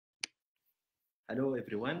Hello,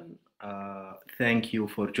 everyone. Thank you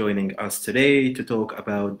for joining us today to talk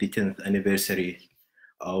about the 10th anniversary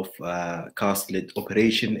of caste-led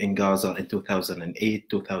operation in Gaza in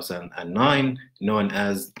 2008-2009, known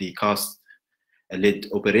as the caste-led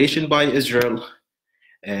operation by Israel.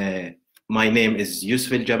 My name is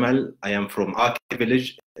Yousef Aljamal. I am from Aki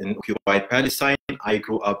village in occupied Palestine. I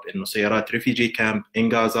grew up in Nusayrat refugee camp in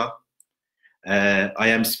Gaza. I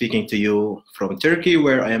am speaking to you from Turkey,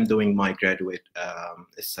 where I am doing my graduate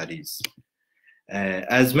studies.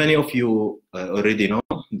 As many of you already know,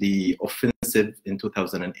 the offensive in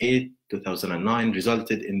 2008-2009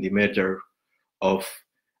 resulted in the murder of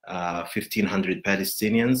 1,500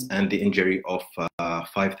 Palestinians and the injury of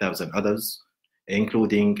 5,000 others,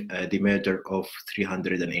 including the murder of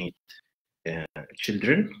 308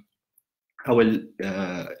 children. I will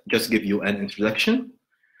just give you an introduction.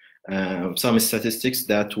 Some statistics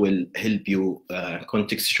that will help you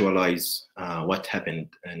contextualize what happened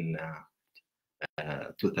in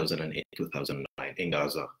 2008-2009 in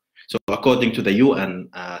Gaza. So according to the UN,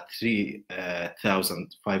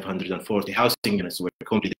 3,540 housing units were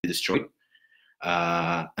completely destroyed,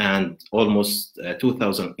 and almost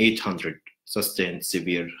 2,800 sustained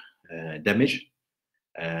severe damage.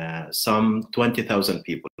 Some 20,000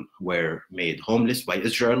 people were made homeless by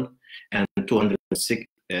Israel, and 268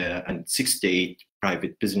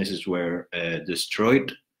 private businesses were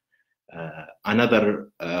destroyed. Another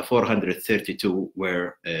 432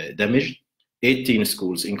 were damaged. 18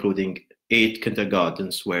 schools, including 8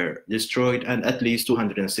 kindergartens, were destroyed, and at least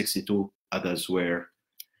 262 others were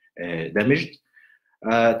damaged.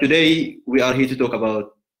 Today, we are here to talk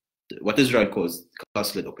about what Israel calls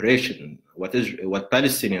caste-led operation, what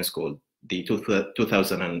Palestinians called the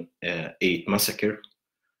 2008 massacre.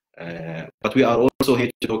 But we are also here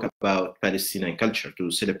to talk about Palestinian culture,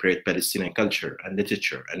 to celebrate Palestinian culture and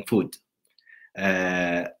literature and food.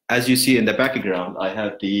 As you see in the background, I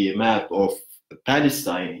have the map of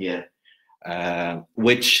Palestine here,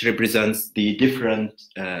 which represents the different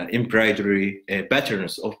embroidery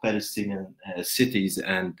patterns of Palestinian cities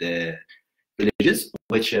and villages,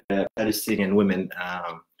 which Palestinian women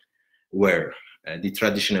wear, the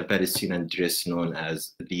traditional Palestinian dress known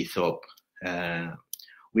as the thob.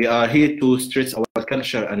 We are here to stress our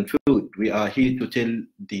culture and food. We are here to tell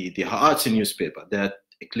the Haaretz newspaper that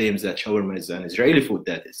claims that shawarma is an Israeli food,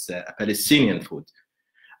 that is a Palestinian food,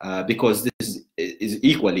 because this is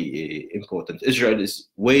equally important. Israel is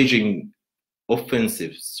waging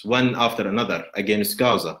offensives one after another against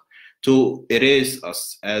Gaza to erase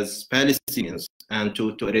us as Palestinians and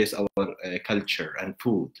to erase our culture and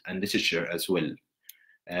food and literature as well.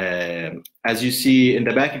 As you see in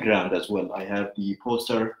the background as well, I have the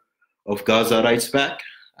poster of Gaza Writes Back,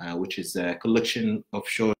 which is a collection of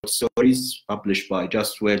short stories published by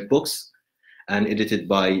Just Word Books and edited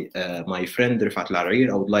by my friend Rifat Al-Arir.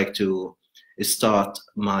 I would like to start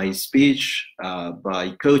my speech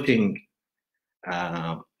by quoting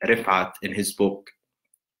Rifat in his book,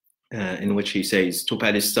 in which he says, "To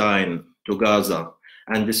Palestine, to Gaza,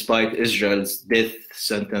 and despite Israel's death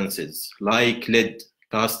sentences, like lead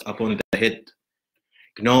cast upon the head,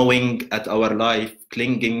 gnawing at our life,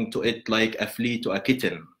 clinging to it like a flea to a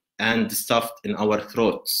kitten, and stuffed in our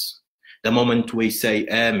throats, the moment we say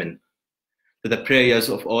Amen to the prayers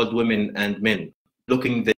of old women and men,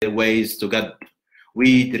 looking their ways to God,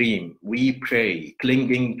 we dream, we pray,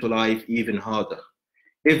 clinging to life even harder.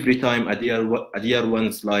 Every time a dear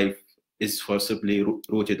one's life is forcibly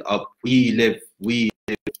rooted up, we live, we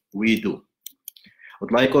do." I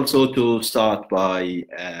would like also to start by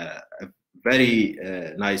a very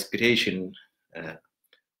nice creation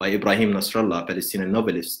by Ibrahim Nasrallah, a Palestinian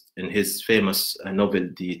novelist, in his famous novel,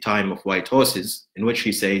 The Time of White Horses, in which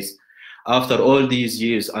he says, "After all these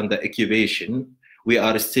years under occupation, we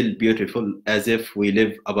are still beautiful, as if we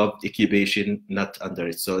live above occupation, not under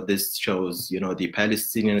it." So this shows, the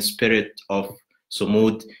Palestinian spirit of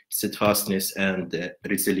sumud, steadfastness, and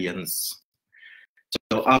resilience.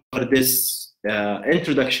 So after this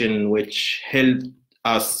introduction, which helped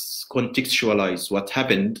us contextualize what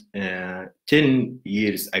happened 10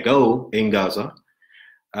 years ago in Gaza,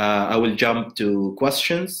 I will jump to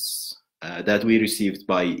questions that we received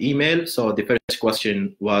by email. So the first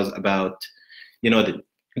question was about, the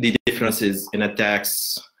differences in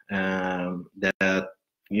attacks that,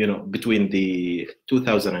 between the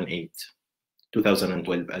 2008,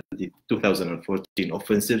 2012, and the 2014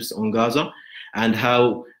 offensives on Gaza, and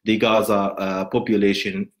how the Gaza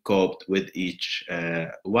population coped with each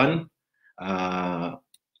one,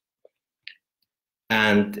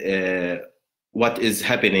 and what is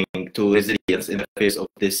happening to resilience in the face of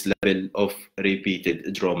this level of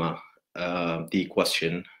repeated trauma. the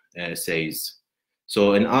question says.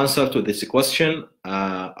 So in answer to this question,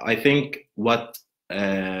 I think what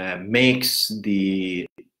makes the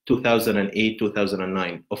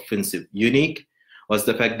 2008-2009 offensive unique was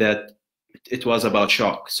the fact that it was about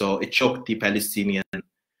shock. So it shocked the Palestinian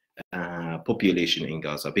population in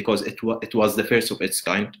Gaza because it was the first of its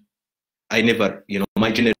kind. I never, my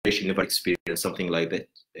generation never experienced something like that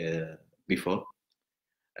before.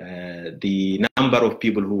 The number of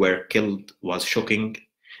people who were killed was shocking.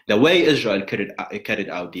 The way Israel carried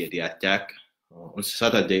out the attack on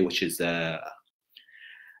Saturday, which is a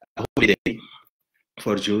holiday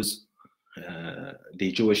for Jews,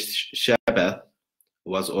 the Jewish Shabbat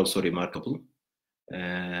was also remarkable.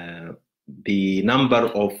 The number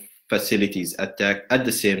of facilities attacked at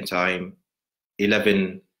the same time,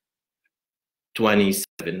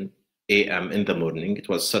 11:27 a.m. in the morning. It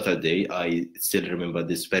was Saturday. I still remember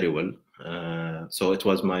this very well. So it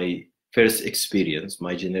was my first experience,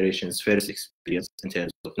 my generation's first experience in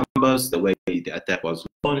terms of numbers, the way the attack was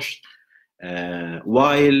launched.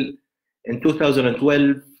 While in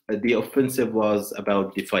 2012, the offensive was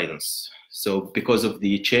about defiance. So because of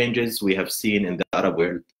the changes we have seen in the Arab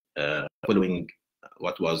world following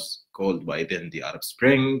what was called by then the Arab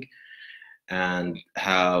Spring, and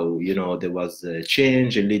how there was a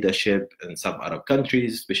change in leadership in some Arab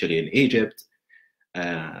countries, especially in Egypt.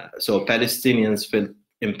 So Palestinians felt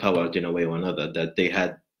empowered in a way or another, that they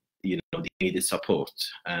had they needed support.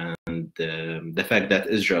 And the fact that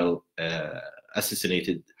Israel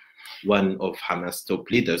assassinated one of Hamas top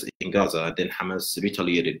leaders in Gaza, then Hamas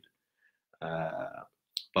retaliated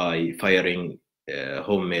by firing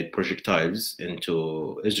homemade projectiles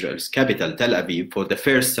into Israel's capital, Tel Aviv, for the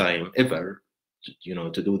first time ever,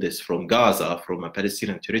 to do this from Gaza, from a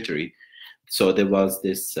Palestinian territory. So there was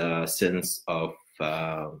this sense of,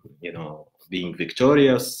 being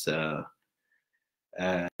victorious. And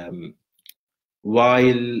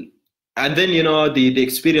then, the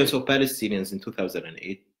experience of Palestinians in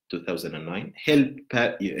 2008, 2009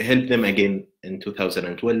 helped them again in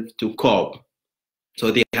 2012 to cope.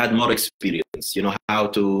 So they had more experience, how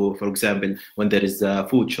to, for example, when there is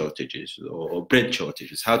food shortages or bread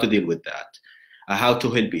shortages, how to deal with that, how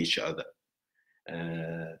to help each other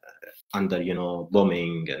under,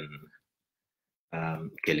 bombing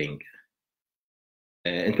and killing.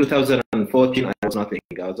 In 2014, I was not in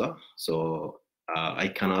Gaza, so I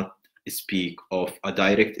cannot speak of a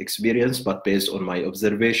direct experience, but based on my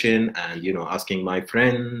observation and, asking my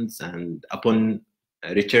friends, and upon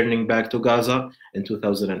returning back to Gaza in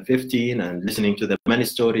 2015 and listening to the many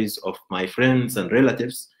stories of my friends and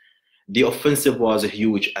relatives, the offensive was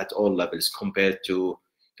huge at all levels compared to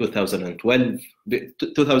 2012.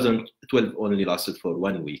 2012 only lasted for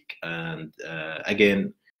 1 week, and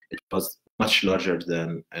again, it was much larger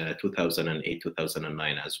than 2008,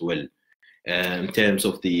 2009 as well. In terms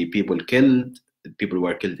of the people killed, people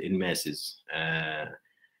were killed in masses.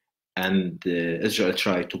 And Israel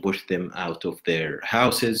tried to push them out of their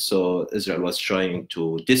houses. So Israel was trying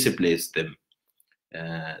to displace them,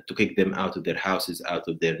 to kick them out of their houses, out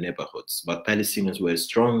of their neighborhoods. But Palestinians were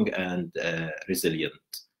strong and resilient.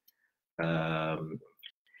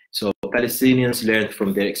 So Palestinians learned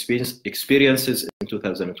from their experiences in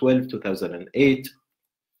 2012, 2008,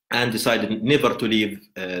 and decided never to leave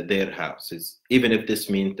their houses, even if this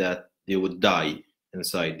meant that they would die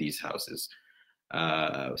inside these houses.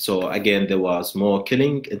 So again, there was more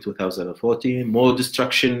killing in 2014, more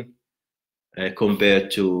destruction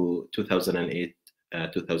compared to 2008,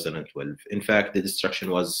 2012. In fact, the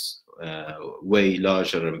destruction was way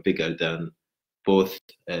larger and bigger than both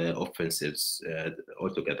offensives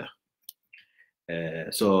altogether.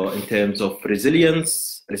 So in terms of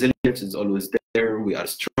resilience is always there. We are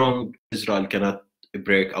strong. Israel cannot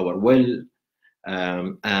break our will.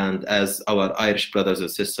 And as our Irish brothers and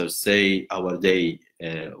sisters say, our day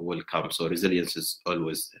will come. So resilience is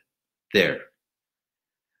always there.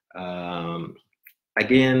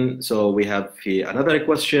 Again, so we have here another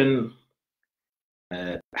question.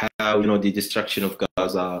 How the destruction of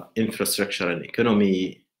Gaza infrastructure and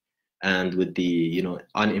economy, and with the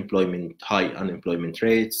high unemployment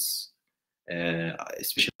rates,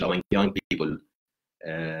 especially among young people,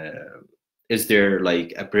 is there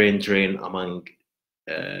like a brain drain among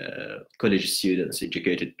college students,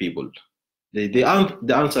 educated people? The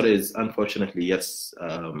answer is unfortunately yes.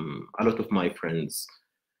 A lot of my friends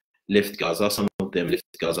left Gaza. Some of them left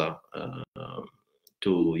Gaza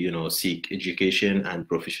to seek education and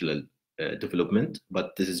professional development,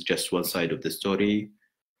 but this is just one side of the story.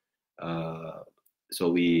 So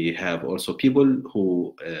we have also people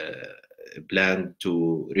who plan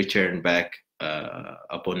to return back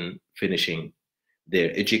upon finishing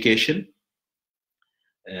their education.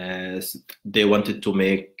 They wanted to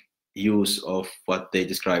make use of what they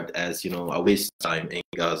described as, a waste time in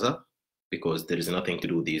Gaza, because there is nothing to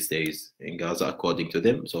do these days in Gaza, according to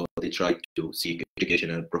them. So they tried to seek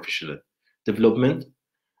education and professional development.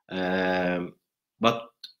 But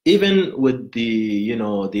even with the,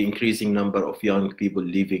 the increasing number of young people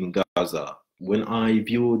leaving Gaza, when I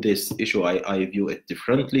view this issue, I view it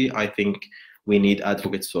differently. I think we need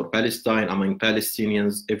advocates for Palestine among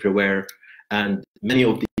Palestinians everywhere. And many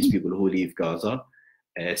of these people who leave Gaza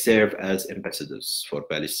serve as ambassadors for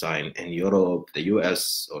Palestine in Europe, the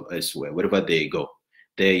US, or elsewhere, wherever they go.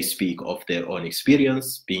 They speak of their own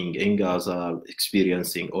experience being in Gaza,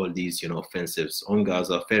 experiencing all these, offensives on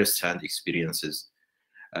Gaza, first-hand experiences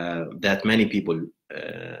that many people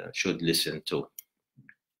should listen to.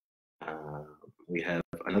 We have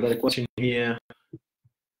another question here.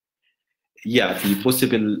 Yeah, the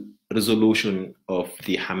possible resolution of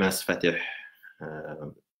the Hamas-Fatah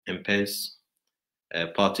impasse,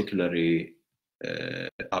 particularly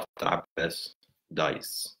after Abbas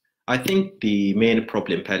dies. I think the main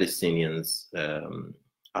problem Palestinians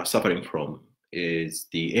are suffering from is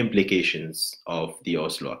the implications of the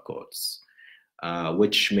Oslo Accords,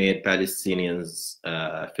 which made Palestinians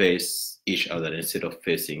face each other instead of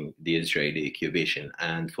facing the Israeli occupation.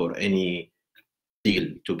 And for any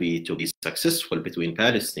deal to be successful between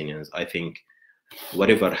Palestinians, I think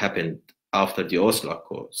whatever happened after the Oslo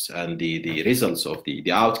Accords and the results of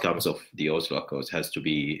the outcomes of the Oslo Accords has to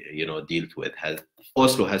be dealt with.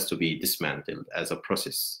 Oslo has to be dismantled as a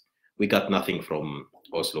process. We got nothing from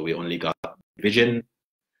Oslo. We only got vision.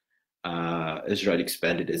 Israel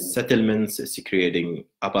expanded its settlements. It's creating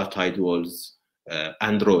apartheid walls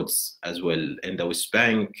and roads as well in the West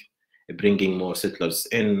Bank, bringing more settlers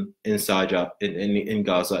in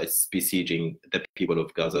Gaza. It's besieging the people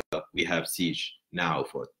of Gaza. We have siege now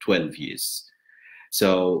for 12 years.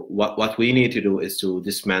 So what we need to do is to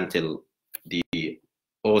dismantle the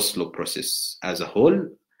Oslo process as a whole,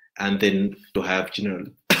 and then to have general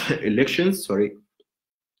elections,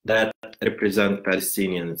 that represent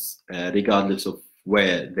Palestinians regardless of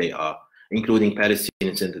where they are, including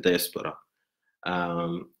Palestinians in the diaspora.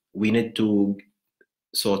 We need to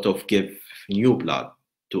sort of give new blood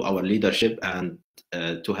to our leadership and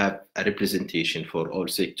to have a representation for all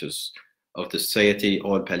sectors of the society,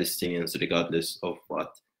 all Palestinians, regardless of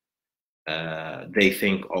what they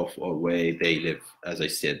think of or where they live, as I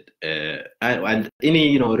said. And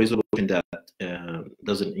any resolution that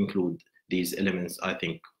doesn't include these elements, I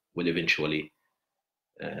think, will eventually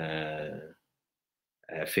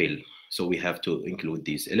fail. So we have to include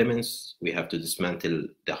these elements. We have to dismantle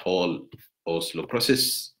the whole Oslo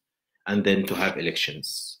process, and then to have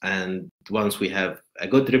elections. And once we have a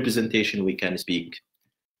good representation, we can speak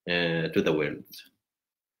to the world.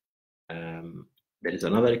 There is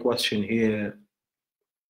another question here.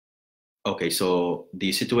 Okay, so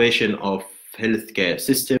the situation of healthcare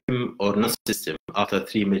system or non-system after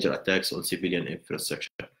 3 major attacks on civilian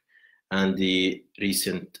infrastructure and the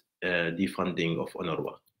recent defunding of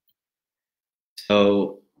UNRWA.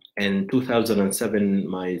 So in 2007,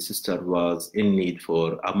 my sister was in need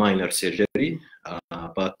for a minor surgery,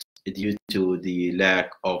 but due to the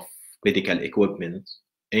lack of medical equipment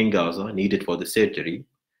in Gaza needed for the surgery,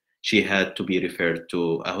 she had to be referred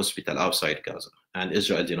to a hospital outside Gaza, and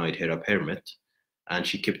Israel denied her a permit, and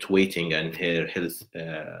she kept waiting, and her health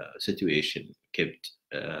situation kept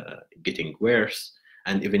getting worse,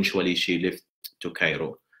 and eventually she left to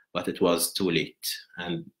Cairo, but it was too late,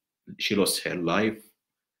 and she lost her life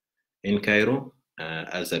in Cairo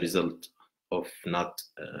as a result of not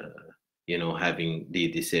having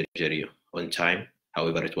the surgery on time.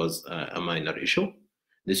 However, it was a minor issue.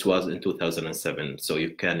 This was in 2007. So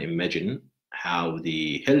you can imagine how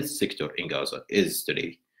the health sector in Gaza is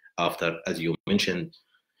today after, as you mentioned,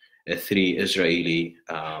 3 Israeli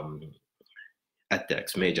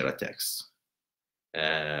attacks, major attacks.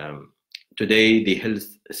 Today, the health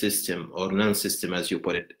system or non-system, as you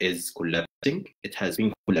put it, is collapsing. It has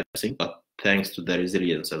been collapsing, but thanks to the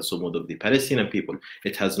resilience and support of the Palestinian people,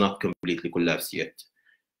 it has not completely collapsed yet.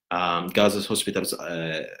 Gaza's hospitals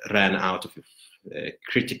ran out of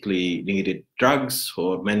critically needed drugs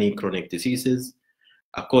for many chronic diseases.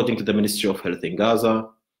 According to the Ministry of Health in Gaza,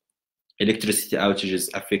 electricity outages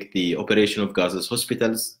affect the operation of Gaza's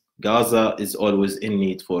hospitals. Gaza is always in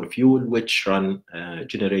need for fuel, which run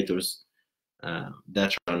generators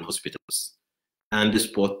that run hospitals. And this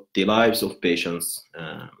put the lives of patients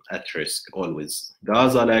at risk always.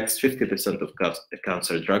 Gaza lacks 50% of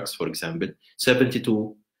cancer drugs, for example,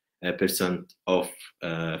 72% of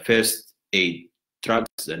first aid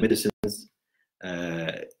drugs and medicines,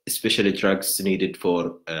 especially drugs needed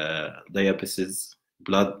for diabetes,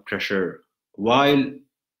 blood pressure, while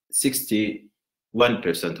 61%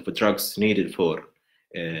 of the drugs needed for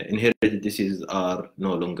inherited diseases are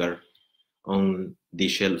no longer on the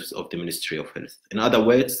shelves of the Ministry of Health. In other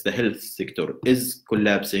words, the health sector is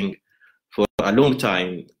collapsing. For a long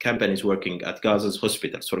time, companies working at Gaza's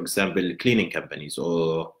hospitals, for example, cleaning companies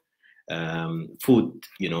or food,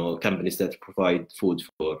 companies that provide food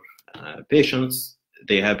for patients,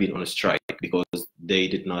 they have been on a strike because they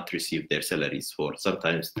did not receive their salaries for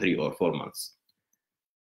sometimes 3 or 4 months.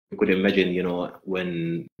 You could imagine,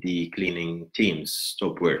 when the cleaning teams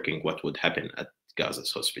stop working, what would happen at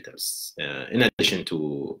Gaza's hospitals, in addition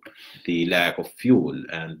to the lack of fuel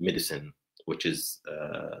and medicine, which is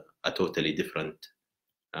a totally different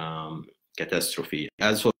catastrophe.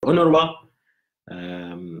 As for UNRWA,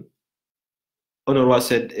 UNRWA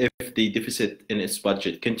said if the deficit in its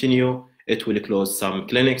budget continue, it will close some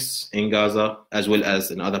clinics in Gaza, as well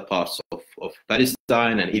as in other parts of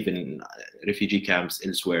Palestine, and even refugee camps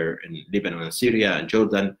elsewhere in Lebanon and Syria and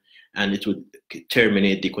Jordan. And it would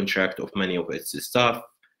terminate the contract of many of its staff,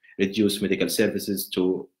 reduce medical services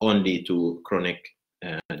only to chronic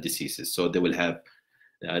diseases. So they will have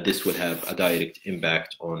this will have a direct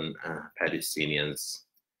impact on Palestinians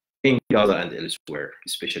in Gaza and elsewhere,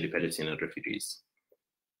 especially Palestinian refugees.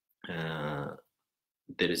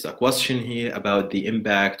 There is a question here about the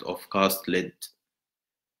impact of caste-led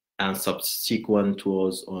and subsequent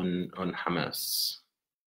wars on Hamas.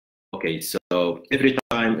 Okay, so every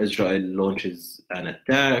time Israel launches an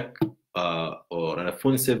attack or an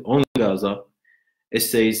offensive on Gaza, it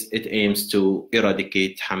says it aims to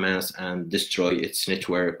eradicate Hamas and destroy its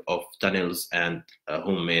network of tunnels and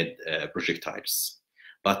homemade projectiles.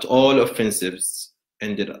 But all offensives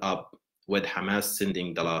ended up with Hamas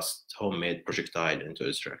sending the last homemade projectile into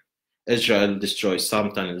Israel. Israel destroys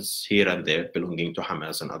some tunnels here and there belonging to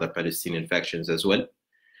Hamas and other Palestinian factions as well,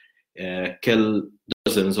 kill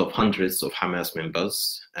dozens of hundreds of Hamas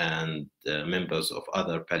members and members of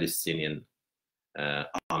other Palestinian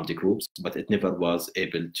armed groups, but it never was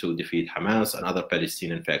able to defeat Hamas and other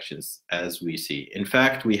Palestinian factions, as we see. In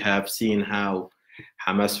fact, we have seen how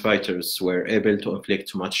Hamas fighters were able to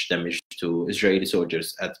inflict much damage to Israeli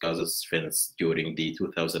soldiers at Gaza's fence during the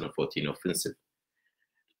 2014 offensive.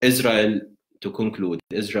 Israel, to conclude,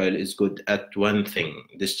 Israel is good at one thing: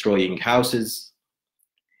 destroying houses,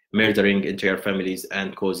 murdering entire families,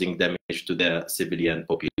 and causing damage to the civilian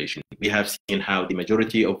population. We have seen how the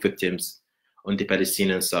majority of victims on the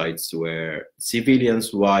Palestinian sides were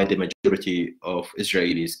civilians, while the majority of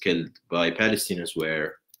Israelis killed by Palestinians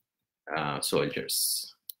were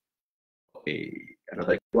soldiers. Okay,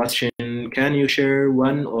 another question. Can you share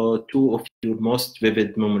one or two of your most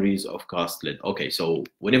vivid memories of caste-led? Okay, so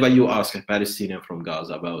whenever you ask a Palestinian from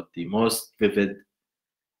Gaza about the most vivid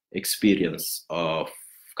experience of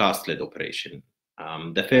caste-led operation,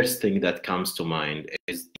 the first thing that comes to mind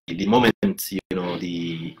is the moment,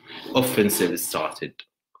 the offensive started.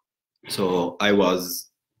 So I was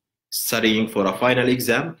studying for a final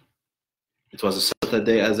exam. It was a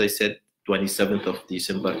Saturday, as I said, 27th of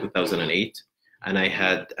December 2008, and I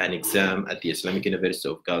had an exam at the Islamic University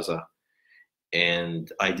of Gaza,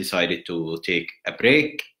 and I decided to take a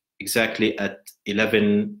break. Exactly at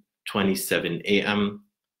 11:27 a.m.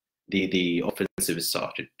 the offensive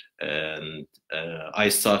started, and I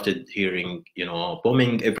started hearing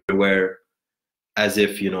bombing everywhere, as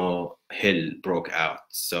if hell broke out.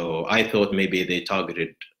 So I thought maybe they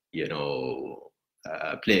targeted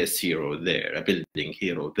a place here or there, a building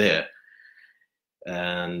here or there.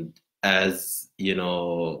 And as the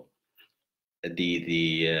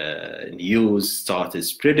news started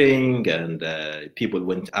spreading, and people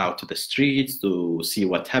went out to the streets to see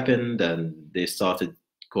what happened, and they started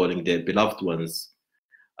calling their beloved ones,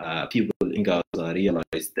 people in Gaza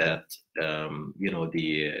realized that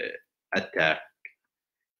the attack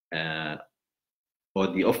or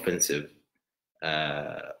the offensive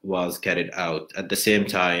was carried out at the same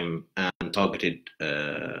time and targeted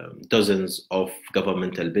dozens of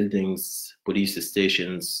governmental buildings, police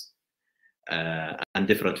stations, and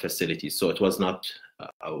different facilities. So it was not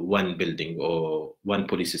one building or one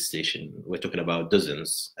police station. We're talking about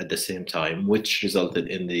dozens at the same time, which resulted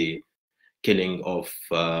in the killing of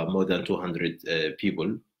more than 200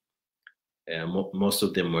 people. Most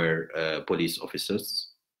of them were police officers.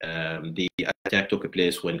 The attack took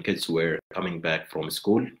place when kids were coming back from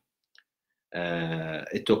school.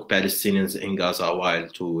 It took Palestinians in Gaza a while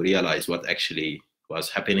to realize what actually was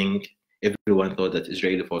happening. Everyone thought that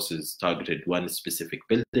Israeli forces targeted one specific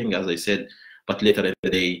building, as I said, but later in the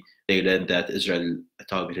day, they learned that Israel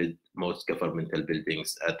targeted most governmental buildings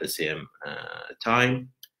at the same time.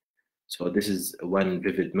 So this is one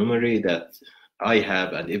vivid memory that I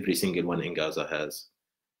have, and every single one in Gaza has,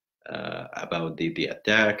 about the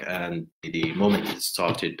attack and the moment it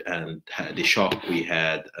started, and the shock we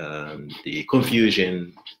had, and the confusion,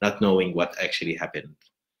 not knowing what actually happened.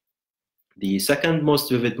 The second most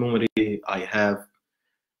vivid memory I have,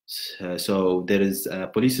 so there is a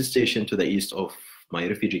police station to the east of my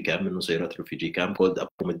refugee camp, Nusayrat refugee camp, called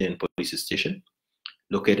Abu Medin police station,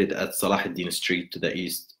 located at Salah ad-Din Street to the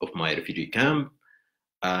east of my refugee camp.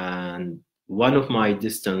 And one of my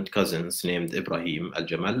distant cousins named Ibrahim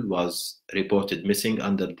Aljamal was reported missing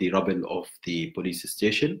under the rubble of the police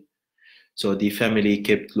station. So the family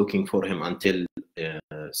kept looking for him until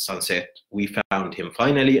sunset. We found him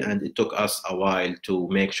finally, and it took us a while to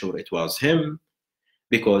make sure it was him,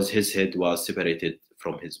 because his head was separated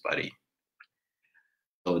from his body.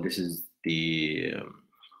 So this is the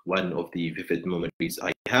one of the vivid memories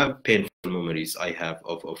I have, painful memories I have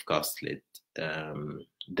of Cast-Led.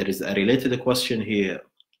 There is a related question here.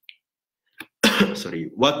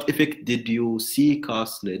 Sorry, what effect did you see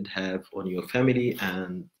Cast-Led have on your family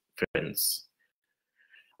and friends?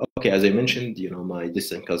 Okay, as I mentioned, my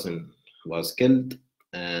distant cousin was killed,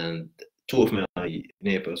 and two of my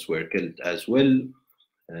neighbors were killed as well.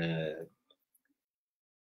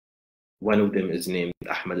 One of them is named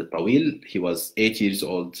Ahmed Al-Tawil. He was 8 years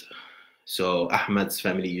old. So Ahmed's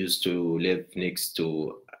family used to live next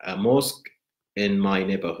to a mosque in my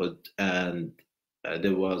neighborhood, and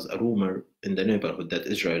there was a rumor in the neighborhood that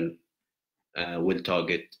Israel will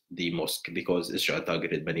target the mosque, because Israel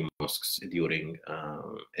targeted many mosques during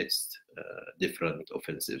its different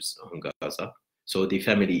offensives on Gaza. So the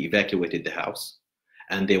family evacuated the house,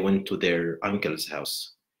 and they went to their uncle's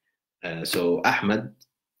house. So Ahmed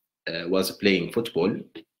was playing football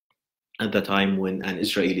at the time when an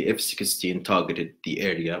Israeli F-16 targeted the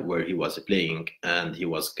area where he was playing, and he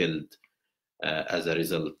was killed as a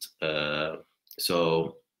result.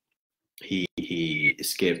 So he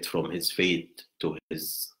escaped from his fate to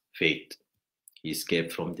his fate. He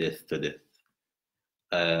escaped from death to death.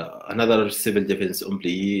 Another civil defense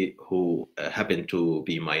employee who happened to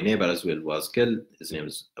be my neighbor as well was killed. His name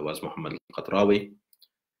was Muhammad Al-Qatrawi.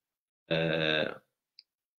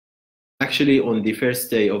 Actually, on the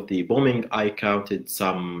first day of the bombing, I counted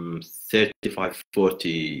some 35,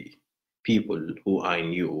 40 people who I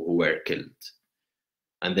knew who were killed.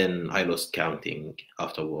 And then I lost counting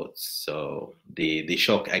afterwards. So the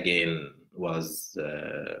shock again was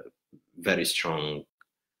very strong,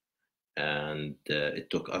 and it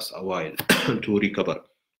took us a while to recover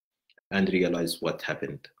and realize what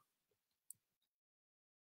happened.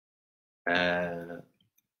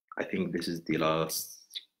 I think this is the last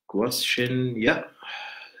question. Yeah,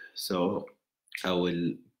 so I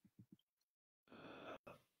will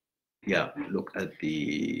look at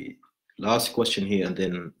the last question here, and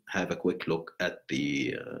then have a quick look at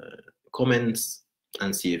the comments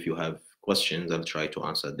and see if you have questions. I'll try to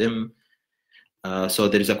answer them. So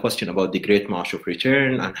there is a question about the Great March of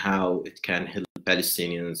Return and how it can help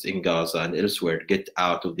Palestinians in Gaza and elsewhere get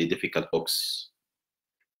out of the difficult box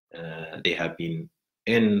they have been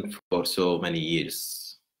in for so many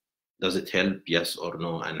years. Does it help? Yes or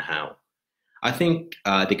no, and how? I think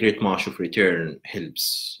the Great March of Return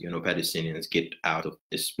helps, Palestinians get out of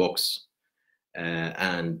this box,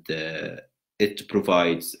 and it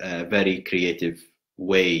provides a very creative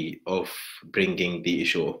way of bringing the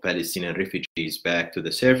issue of Palestinian refugees back to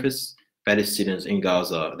the surface. Palestinians in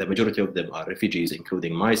Gaza, the majority of them are refugees,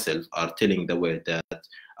 including myself, are telling the world that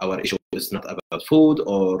our issue is not about food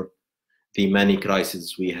or the many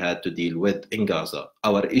crises we had to deal with in Gaza.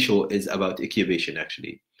 Our issue is about occupation,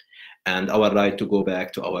 actually, and our right to go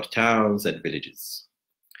back to our towns and villages.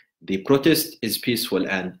 The protest is peaceful,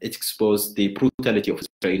 and it exposed the brutality of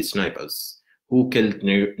Israeli snipers who killed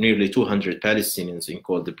nearly 200 Palestinians in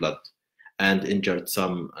cold blood and injured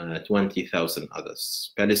some 20,000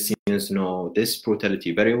 others. Palestinians know this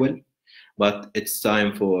brutality very well, but it's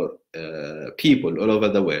time for people all over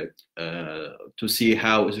the world to see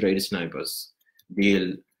how Israeli snipers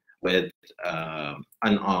deal with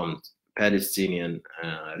unarmed Palestinian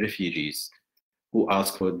refugees who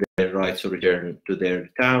ask for their right to return to their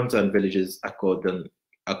towns and villages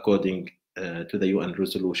according to the UN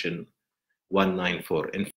Resolution 194.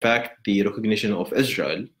 In fact, the recognition of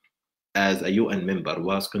Israel as a UN member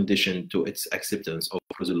was conditioned to its acceptance of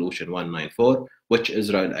Resolution 194, which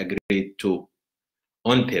Israel agreed to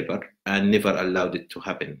on paper and never allowed it to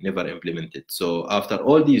happen, never implemented. So after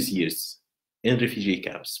all these years in refugee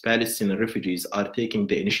camps, Palestinian refugees are taking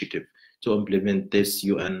the initiative to implement this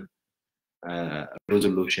UN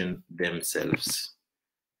resolution themselves.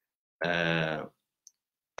 I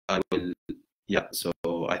will, yeah, so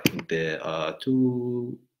I think there are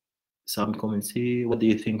some comments here. What do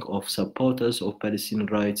you think of supporters of Palestinian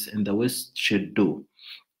rights in the West should do?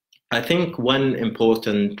 I think one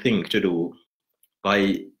important thing to do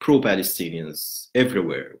by pro-Palestinians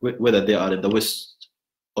everywhere, whether they are in the West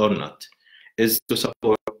or not, is to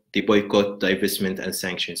support the boycott, divestment, and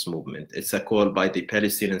sanctions movement. It's a call by the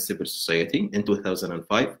Palestinian civil society in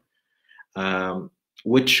 2005,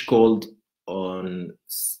 which called on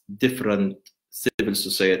different civil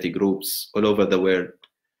society groups all over the world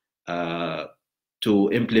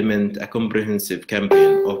to implement a comprehensive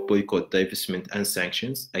campaign of boycott, divestment, and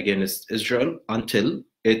sanctions against Israel until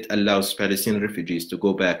it allows Palestinian refugees to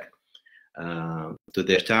go back to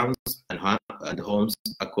their towns and homes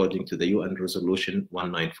according to the UN Resolution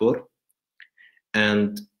 194,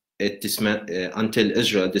 and it until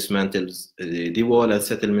Israel dismantles the wall and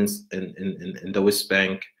settlements in the West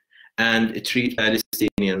Bank, and it treats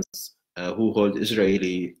Palestinians who hold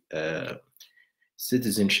Israeli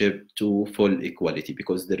citizenship to full equality,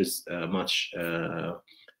 because there is much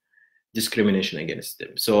discrimination against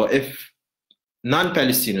them. So if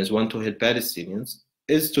non-Palestinians want to help Palestinians,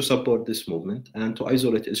 is to support this movement and to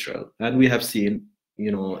isolate Israel. And we have seen,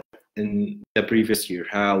 you know, in the previous year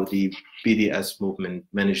how the BDS movement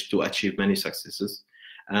managed to achieve many successes,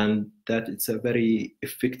 and that it's a very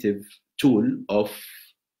effective tool of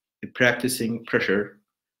practicing pressure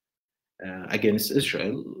against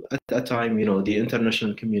Israel at that time. You know, the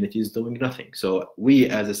international community is doing nothing. So we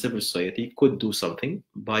as a civil society could do something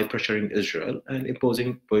by pressuring Israel and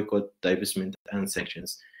imposing boycott, divestment, and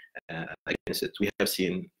sanctions against it. We have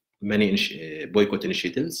seen many boycott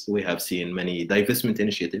initiatives. We have seen many divestment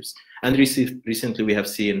initiatives, and recently we have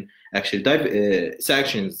seen actually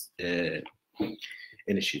sanctions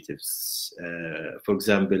initiatives. For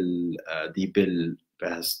example, the bill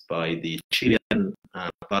passed by the Chilean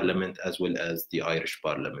Parliament as well as the Irish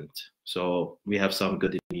Parliament. So we have some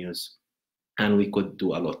good news, and we could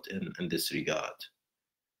do a lot in this regard.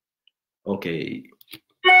 Okay.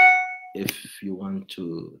 If you want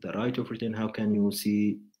to the right of return, how can you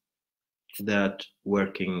see that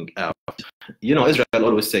working out? You know, Israel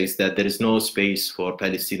always says that there is no space for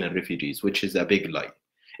Palestinian refugees, which is a big lie.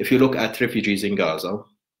 If you look at refugees in Gaza,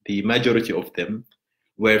 the majority of them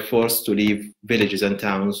were forced to leave villages and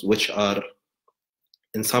towns, which are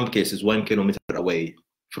in some cases 1 kilometer away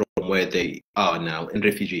from where they are now, in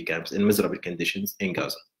refugee camps in miserable conditions in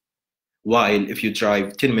Gaza. While if you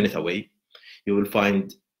drive 10 minutes away, you will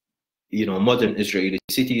find, you know, modern Israeli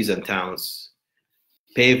cities and towns,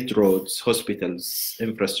 paved roads, hospitals,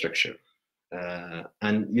 infrastructure.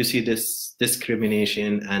 And you see this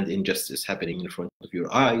discrimination and injustice happening in front of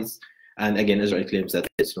your eyes. And again, Israel claims that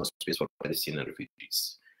there's no space for Palestinian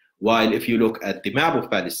refugees. While if you look at the map of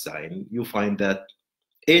Palestine, you find that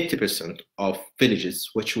 80% of villages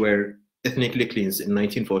which were ethnically cleansed in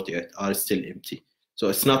 1948 are still empty. So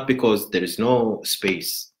it's not because there is no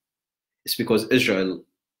space, it's because Israel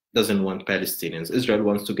doesn't want Palestinians. Israel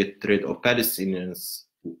wants to get rid of Palestinians,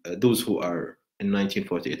 those who are in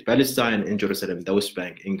 1948 Palestine, in Jerusalem, the West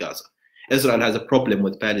Bank, in Gaza. Israel has a problem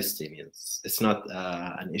with Palestinians. It's not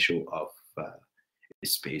an issue of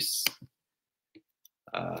space.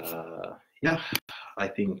 Yeah, I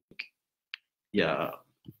think, yeah,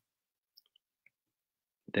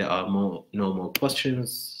 there are no more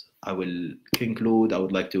questions. I will conclude. I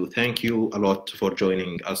would like to thank you a lot for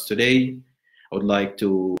joining us today. I would like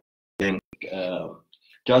to thank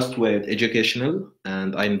Just Word Educational,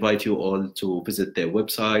 and I invite you all to visit their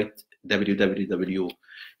website,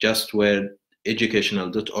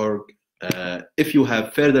 www.justwordeducational.org. If you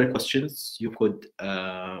have further questions, you could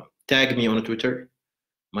tag me on Twitter.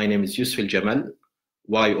 My name is Yousef Aljamal,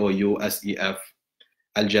 Yousef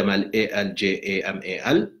Aljamal,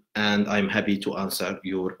 Aljamal, and I'm happy to answer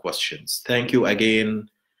your questions. Thank you again.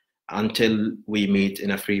 Until we meet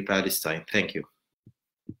in a free Palestine. Thank you.